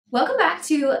Welcome back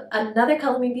to another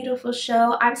Color Me Beautiful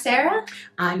show. I'm Sarah.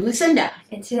 I'm Lucinda.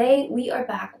 And today we are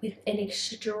back with an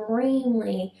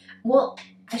extremely, well,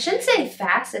 I shouldn't say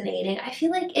fascinating. I feel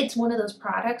like it's one of those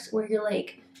products where you're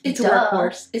like, It's duh. a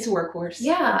workhorse. It's a workhorse.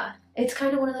 Yeah. It's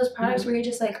kind of one of those products where you're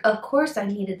just like, of course I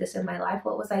needed this in my life.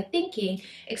 What was I thinking?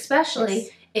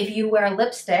 Especially if you wear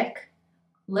lipstick,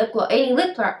 lip gloss, any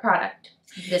lip product.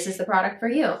 This is the product for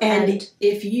you. And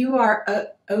if you are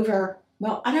over,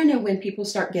 well, I don't know when people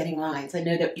start getting lines. I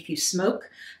know that if you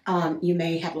smoke, you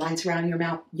may have lines around your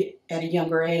mouth at a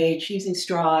younger age. Using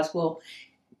straws will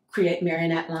create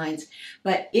marionette lines.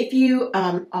 But if you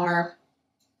are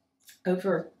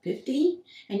over 50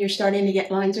 and you're starting to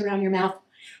get lines around your mouth,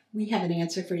 we have an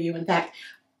answer for you. In fact,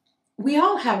 we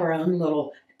all have our own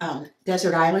little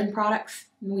desert island products.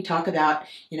 We talk about,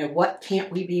 what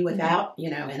can't we be without,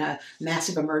 in a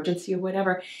massive emergency or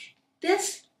whatever.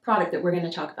 This product that we're going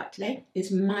to talk about today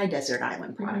is my desert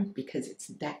island product because it's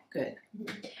that good.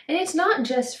 And it's not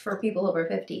just for people over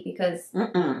 50 because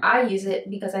I use it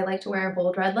because I like to wear a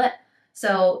bold red lip.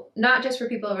 So not just for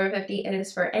people over 50, it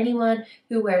is for anyone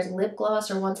who wears lip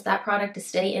gloss or wants that product to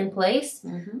stay in place.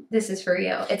 This is for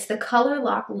you. It's the Color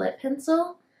Lock Lip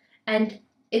Pencil, and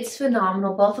it's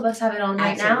phenomenal. Both of us have it on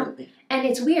right now. And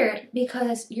it's weird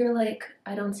because you're like,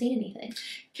 I don't see anything.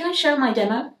 Can I show my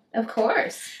demo? Of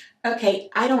course. Okay,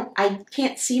 I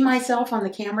can't see myself on the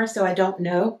camera, so I don't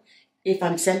know if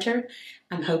I'm centered.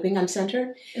 I'm hoping I'm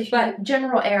centered. But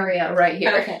general area right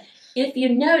here. Okay. If you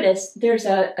notice, there's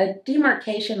a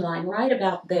demarcation line right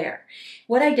about there.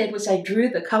 What I did was I drew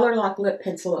the Color Lock Lip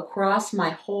Pencil across my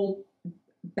whole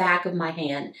back of my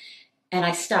hand, and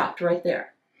I stopped right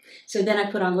there. So then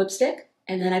I put on lipstick,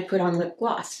 and then I put on lip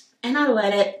gloss, and I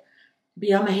let it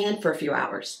be on my hand for a few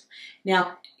hours.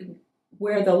 Now,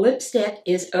 where the lipstick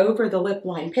is over the lip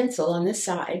line pencil on this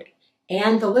side,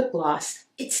 and the lip gloss,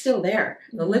 it's still there.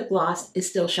 The lip gloss is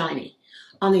still shiny.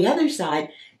 On the other side,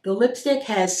 the lipstick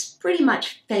has pretty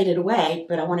much faded away,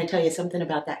 but I want to tell you something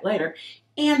about that later.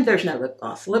 And there's no lip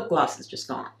gloss. Lip gloss is just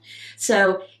gone.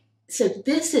 So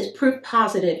this is proof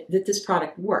positive that this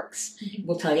product works.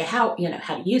 We'll tell you how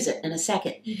to use it in a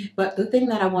second. But the thing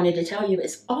that I wanted to tell you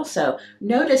is also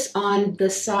notice on the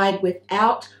side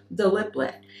without the lip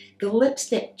lift, the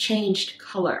lipstick changed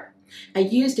color. I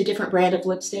used a different brand of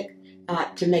lipstick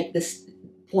to make this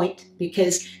point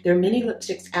because there are many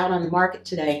lipsticks out on the market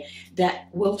today that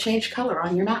will change color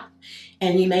on your mouth.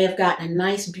 And you may have gotten a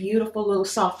nice, beautiful little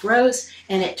soft rose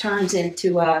and it turns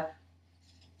into an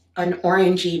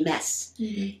orangey mess.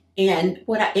 And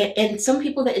and some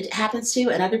people that it happens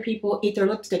to, and other people eat their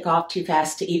lipstick off too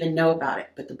fast to even know about it.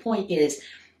 But the point is,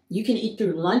 you can eat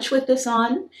through lunch with this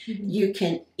on. You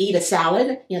can eat a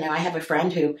salad. I have a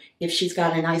friend who, if she's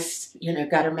got a nice,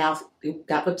 got her mouth,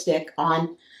 got lipstick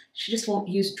on, she just won't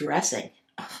use dressing.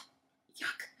 Oh,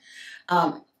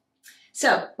 yuck.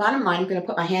 So bottom line, I'm going to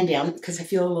put my hand down because I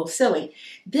feel a little silly.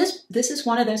 This is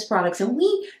one of those products, and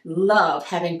we love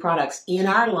having products in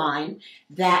our line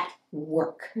that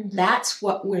work. That's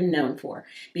what we're known for.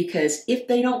 Because if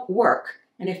they don't work,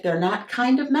 and if they're not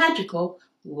kind of magical,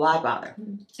 why bother?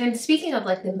 And speaking of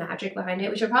like the magic behind it,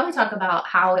 we should probably talk about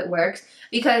how it works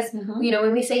because,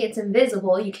 when we say it's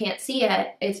invisible, you can't see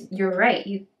it. You're right.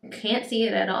 You can't see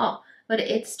it at all. But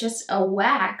it's just a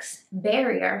wax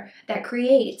barrier that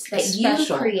creates, you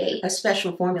create. A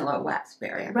special formula wax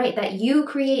barrier. Right, that you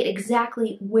create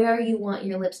exactly where you want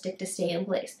your lipstick to stay in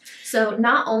place. So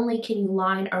not only can you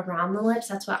line around the lips,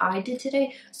 that's what I did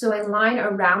today. So I line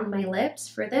around my lips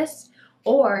for this.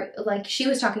 Or, like she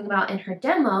was talking about in her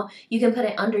demo, you can put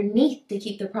it underneath to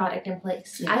keep the product in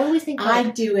place. I always think I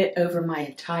do it over my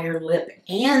entire lip,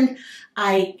 and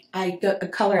I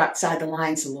color outside the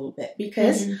lines a little bit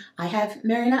because I have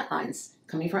marionette lines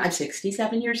coming from. I'm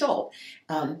 67 years old.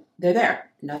 They're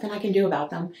there. Nothing I can do about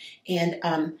them.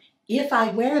 And if I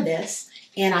wear this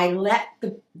and I let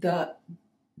the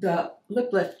lip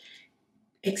lift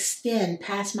extend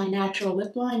past my natural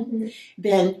lip line,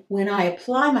 then when I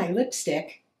apply my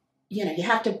lipstick, you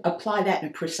have to apply that in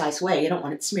a precise way. You don't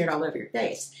want it smeared all over your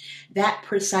face. That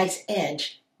precise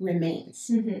edge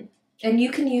remains. And you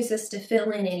can use this to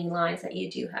fill in any lines that you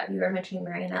do have. You were mentioning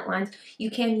marionette lines. You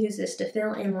can use this to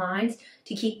fill in lines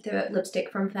to keep the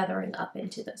lipstick from feathering up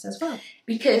into this as well.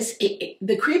 Because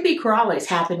the creepy crawlies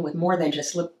happen with more than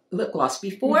just lip gloss.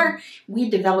 Before we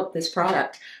developed this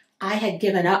product, I had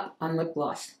given up on lip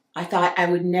gloss. I thought I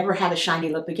would never have a shiny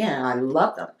lip again, and I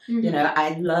love them. Mm-hmm. You know,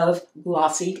 I love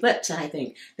glossy lips, and I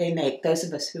think they make those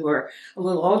of us who are a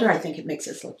little older, I think it makes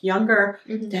us look younger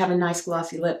to have a nice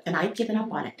glossy lip, and I've given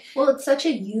up on it. Well, it's such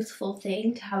a youthful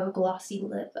thing to have a glossy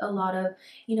lip. A lot of,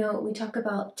 we talk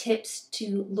about tips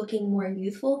to looking more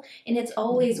youthful, and it's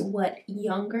always what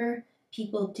younger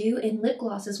people do, and lip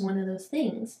gloss is one of those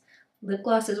things. Lip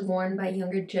gloss is worn by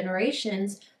younger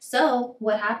generations. So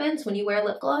what happens when you wear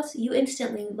lip gloss? You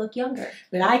instantly look younger.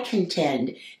 But I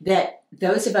contend that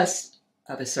those of us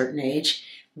of a certain age,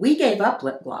 we gave up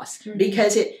lip gloss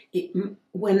because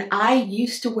when I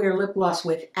used to wear lip gloss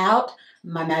without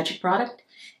my magic product,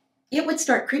 it would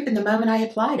start creeping the moment I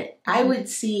applied it. I would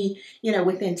see,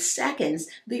 within seconds,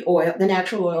 the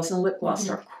natural oils in the lip gloss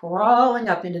start crawling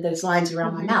up into those lines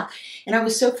around my mouth. And I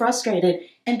was so frustrated.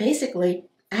 And basically,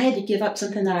 I had to give up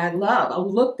something that I love, a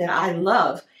look that I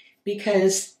love,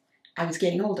 because I was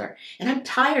getting older. And I'm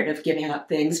tired of giving up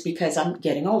things because I'm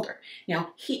getting older.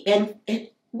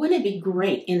 Wouldn't it be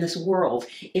great in this world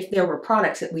if there were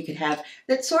products that we could have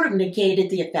that sort of negated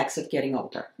the effects of getting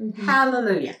older?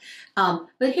 Hallelujah.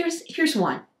 But here's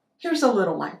one. Here's a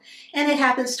little one. And it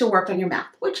happens to work on your mouth,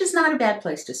 which is not a bad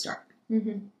place to start.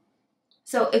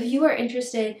 So if you are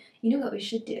interested, you know what we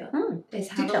should do is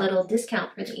have a little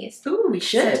discount for these. Ooh, we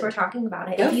should. Since we're talking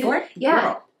about it. Go for it. Yeah.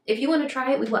 Girl. If you want to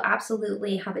try it, we will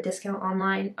absolutely have a discount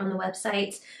online on the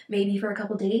websites, maybe for a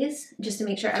couple days, just to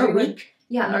make sure everyone... A week?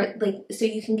 Yeah, or so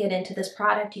you can get into this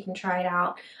product, you can try it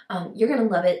out. You're going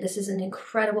to love it. This is an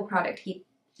incredible product.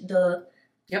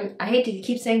 I hate to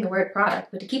keep saying the word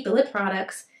product, but to keep the lip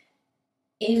products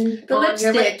in the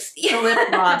lipsticks, the lip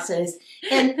glosses.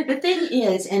 And the thing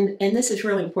is, and this is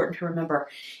really important to remember,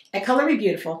 at Color Me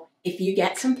Beautiful, if you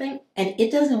get something and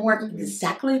it doesn't work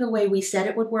exactly the way we said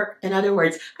it would work, in other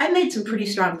words, I made some pretty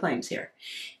strong claims here.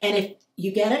 And if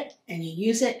you get it and you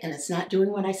use it and it's not doing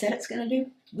what I said it's going to do,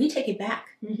 we take it back.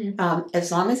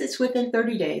 As long as it's within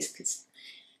 30 days, because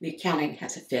the accounting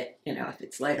has a fit, if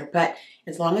it's later. But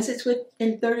as long as it's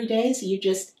within 30 days,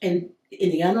 in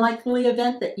the unlikely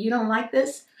event that you don't like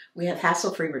this, we have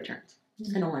hassle-free returns.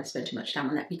 I don't want to spend too much time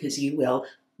on that because you will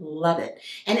love it.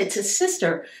 And it's a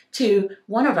sister to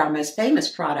one of our most famous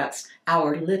products,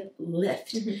 our Lip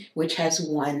Lift, which has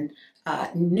won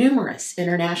numerous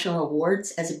international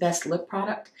awards as a best lip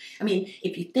product. I mean,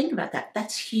 if you think about that,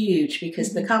 that's huge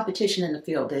because the competition in the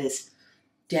field is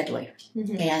deadly.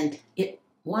 And it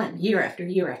won year after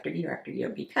year after year after year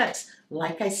because,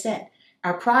 like I said,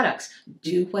 our products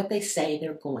do what they say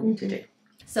they're going to do.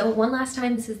 So one last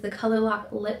time, this is the Color Lock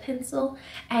Lip Pencil,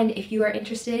 and if you are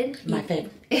interested, my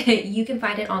favorite, you can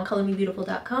find it on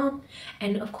colormebeautiful.com.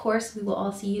 And of course, we will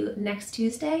all see you next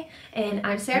Tuesday. And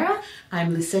I'm Sarah.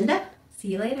 I'm Lucinda. See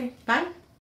you later. Bye.